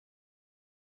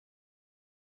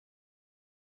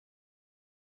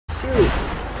Shoot.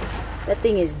 That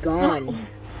thing is gone.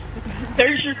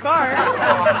 There's your car.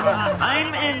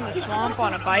 I'm in the swamp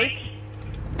on a bike.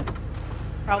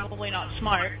 Probably not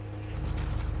smart.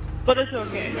 But it's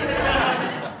okay.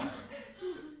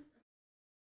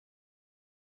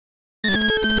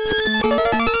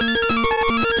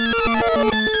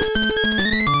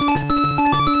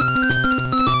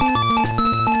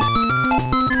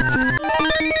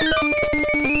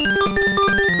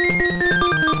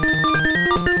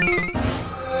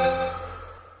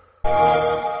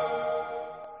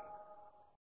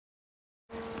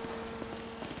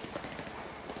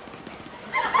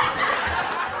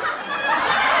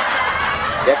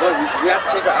 Yeah, but we have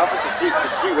to change our outfit to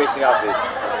street racing outfits.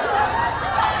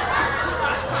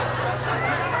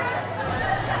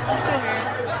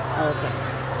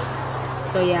 Okay.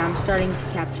 So yeah, I'm starting to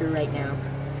capture right now.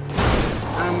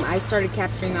 I started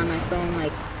capturing on my phone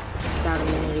like about a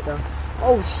minute ago.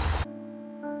 Oh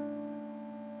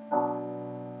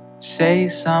Say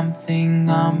something,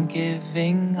 I'm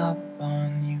giving up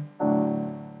on you.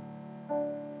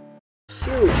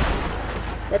 shoot.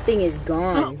 That thing is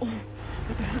gone.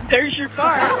 There's your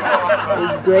car.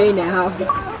 It's gray now.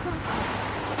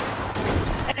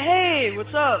 Hey,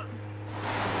 what's up?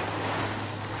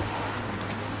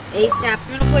 ASAP.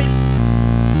 You wanna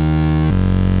play?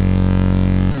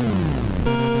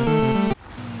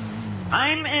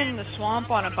 I'm in the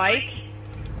swamp on a bike.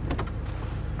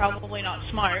 Probably not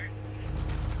smart.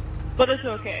 But it's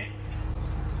okay.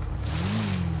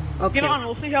 Okay. Get on,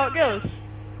 we'll see how it goes.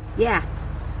 Yeah.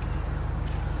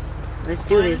 Let's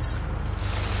do this.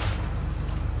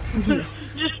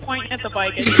 Just point at the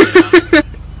bike. And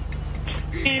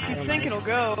if you think it'll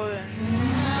go, then...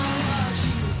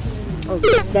 Oh,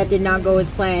 that did not go as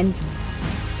planned.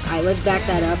 Alright, let's back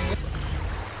that up.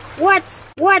 What?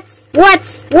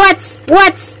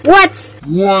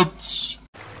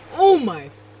 Oh my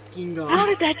fucking god. How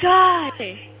did that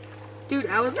die? Dude,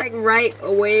 I was like right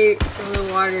away from the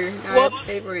water. Now I have to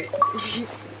pay for it.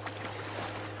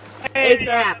 Hey,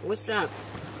 ASAP, what's up?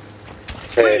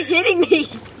 Hey. What is hitting me?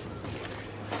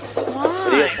 What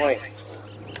are you guys playing?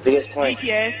 What are you guys playing?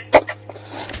 GTA.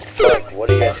 What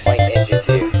are you guys playing Ninja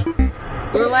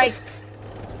 2? We're like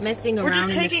messing We're around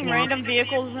just in the taking swamp. random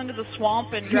vehicles into the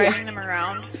swamp and driving them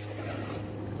around.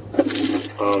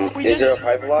 Is there a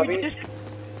private lobby?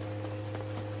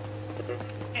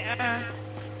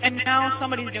 And now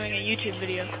somebody's doing a YouTube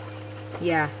video.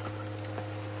 Yeah.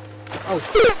 Oh.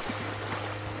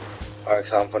 Alright,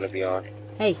 so I'm gonna be on.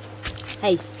 Hey.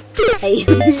 No.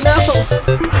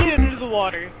 Get into the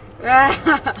water.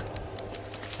 I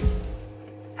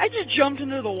just jumped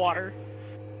into the water.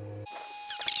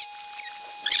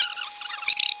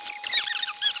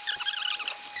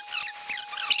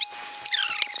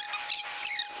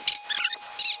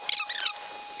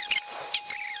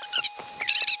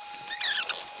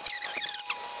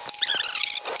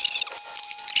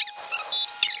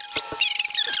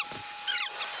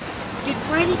 Dude,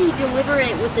 why did he deliver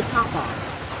it with the top off?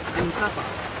 Top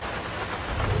off.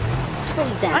 What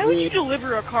was that Why would you weird?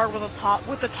 deliver a car with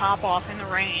the top off in the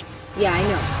rain? Yeah, I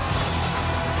know.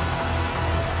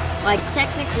 Like,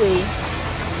 technically,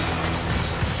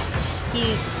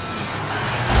 he's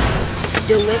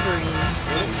delivering it.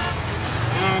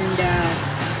 And,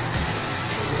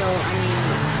 so, I mean,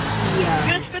 I'm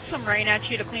gonna spit some rain at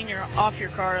you to clean off your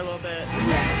car a little bit.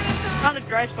 yeah. Found a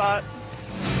dry spot.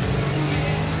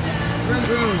 Vroom,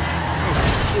 vroom. Oh,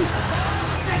 shoot.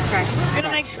 I crashed into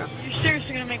that truck. You're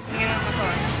seriously gonna make me get out of my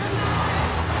car.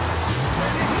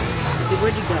 Dude,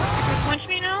 where'd you go? You punch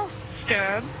me now?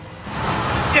 Stab.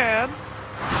 Stab.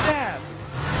 Stab.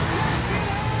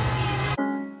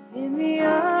 In the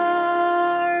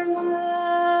arms of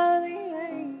the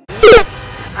angel.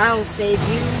 I'll save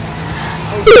you.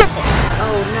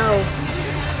 Oh no.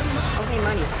 Okay,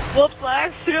 money. Whoops, I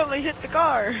accidentally hit the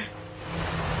car.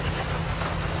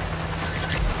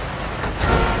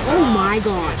 Oh my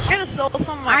gosh. I'm gonna sell some of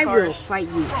my I cars. will fight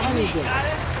you any day. Got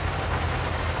it?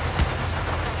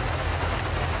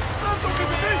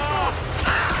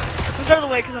 Move out of the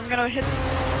way, because I'm gonna hit.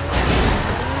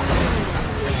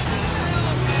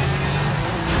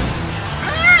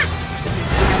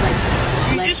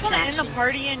 You Less just want to end the traction.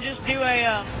 party and just do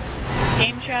a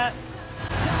game chat?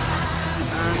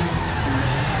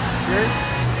 Sure.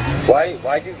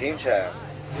 Why do game chat?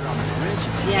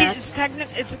 Yeah, It's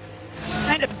that's, it's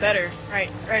kind of better right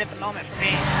at the moment for me.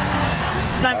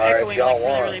 'Cause I'm Alright, echoing y'all like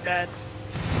really, want. really bad.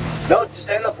 No, just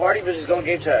end the party, but just go in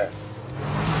game chat.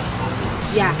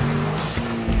 yeah.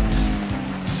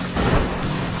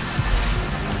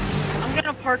 I'm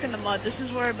gonna park in the mud. This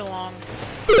is where I belong.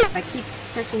 I keep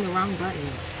pressing the wrong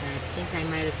buttons, and I think I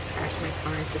might have crashed my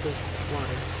car into the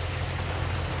water.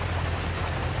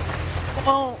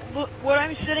 Well, look, what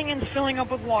I'm sitting in is filling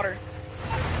up with water.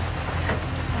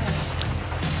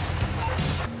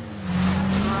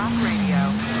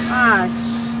 Ah,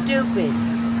 stupid.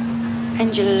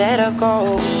 And you let her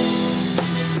go.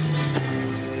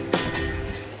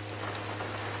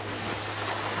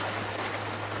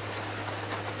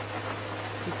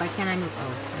 Why can't I move?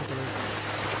 Oh,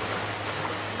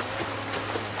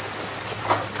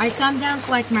 I saw him down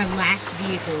to like my last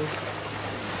vehicle.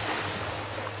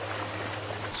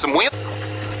 Some wheel.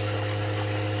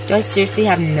 Do I seriously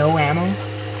have no ammo?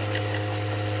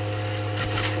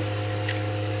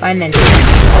 Fine then.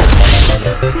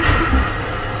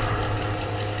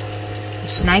 You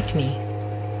sniped me.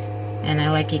 And I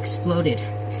like exploded.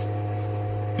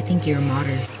 I think you're a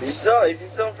modder. Is he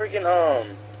still freaking,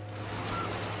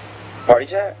 party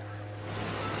chat?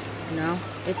 No,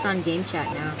 it's on game chat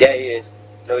now. Yeah, he is.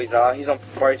 No, he's not. He's on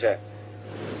party chat.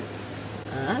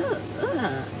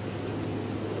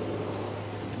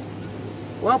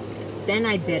 Well, then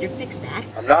I better fix that.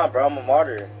 I'm not, bro. I'm a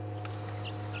martyr.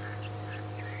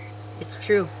 It's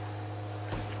true.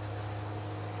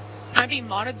 Can I be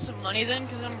modded some money then?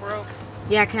 Because I'm broke.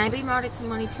 Yeah, can I be modded some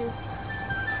money too?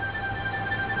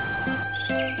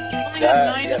 Only have Yeah,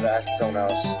 9. you gotta ask someone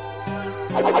else.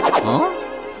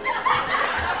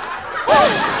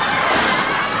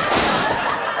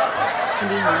 Can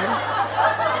be modded?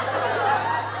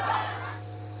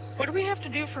 What do we have to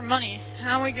do for money?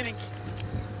 How are we gonna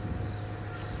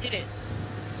get it?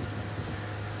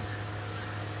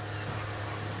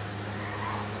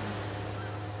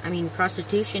 I mean,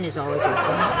 prostitution is always open.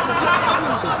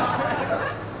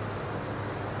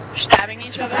 Stabbing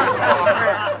each other?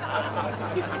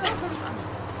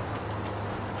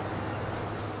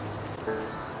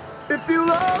 If you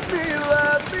love me,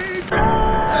 let me go.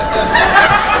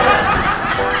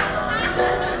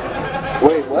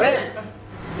 Wait, what?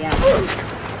 Yeah.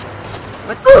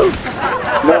 What's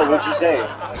No, what'd you say?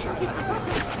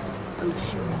 Oh,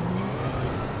 shit.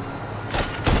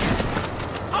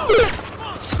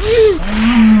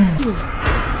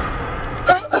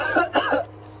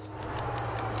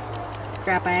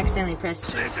 Crap, I accidentally pressed.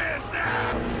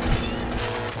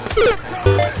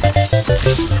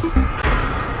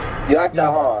 You like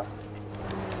that, huh?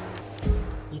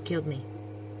 You killed me.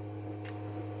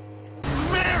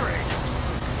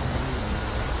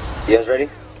 You guys ready?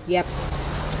 Yep.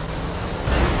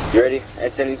 You ready?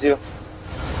 At 72?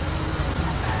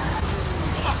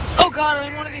 Oh god,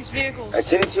 I'm in one of these vehicles. At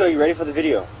 72, are you ready for the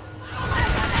video?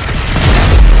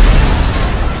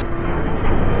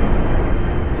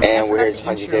 And we're here to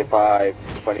find GTA 5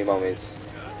 funny moments.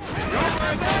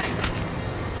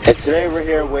 And today we're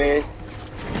here with...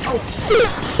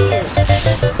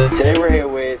 Today we're here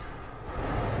with...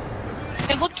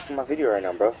 It looked My video right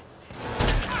now, bro.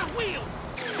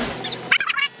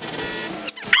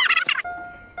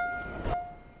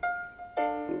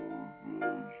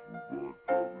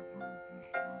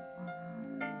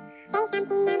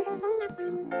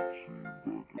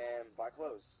 And buy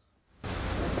clothes.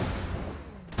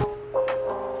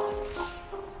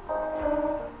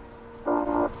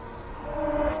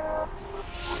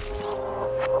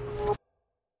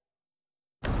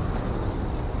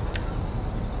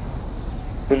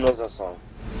 Who knows that song?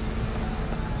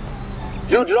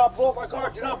 Dude, do not blow up my car!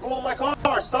 Do not blow up my car!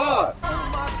 Stop!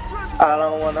 I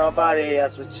don't want nobody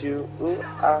else with you. Ooh,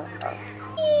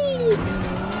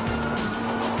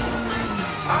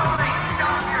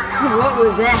 What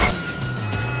was that?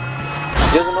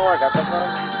 You doesn't know where I got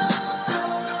that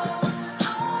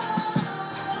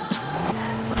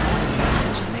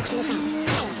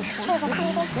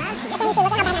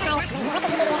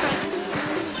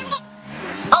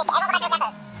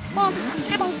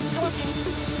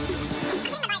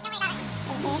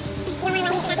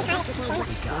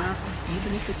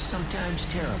Even if it's sometimes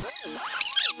terrible.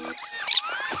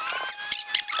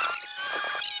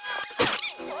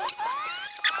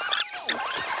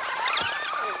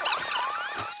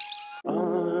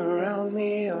 All around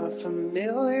me are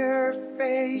familiar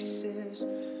faces,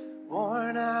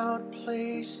 worn out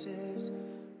places,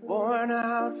 worn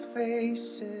out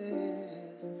faces.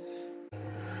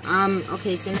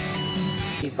 Okay, so...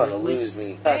 You gonna lose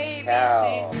me. Hey,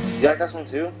 Cow. You like that song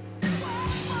too?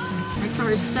 My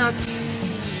car is stuck.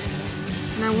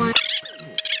 And I want...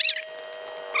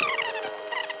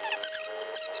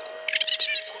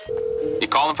 You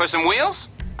calling for some wheels?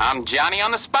 I'm Johnny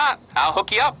on the spot. I'll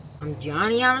hook you up. I'm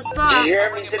Johnny on the Did spot. you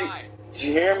hear me say? Did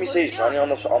you hear me say Johnny on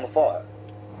the spot?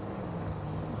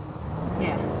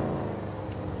 Yeah.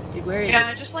 Where is Yeah,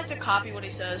 I it? just like to copy what he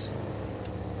says.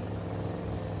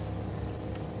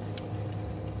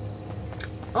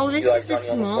 Oh, this You is like the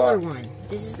Johnny on the smaller Spot? one.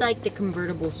 This is like the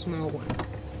convertible small one.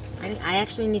 I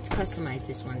actually need to customize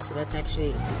this one, so that's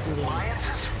actually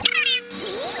convenient.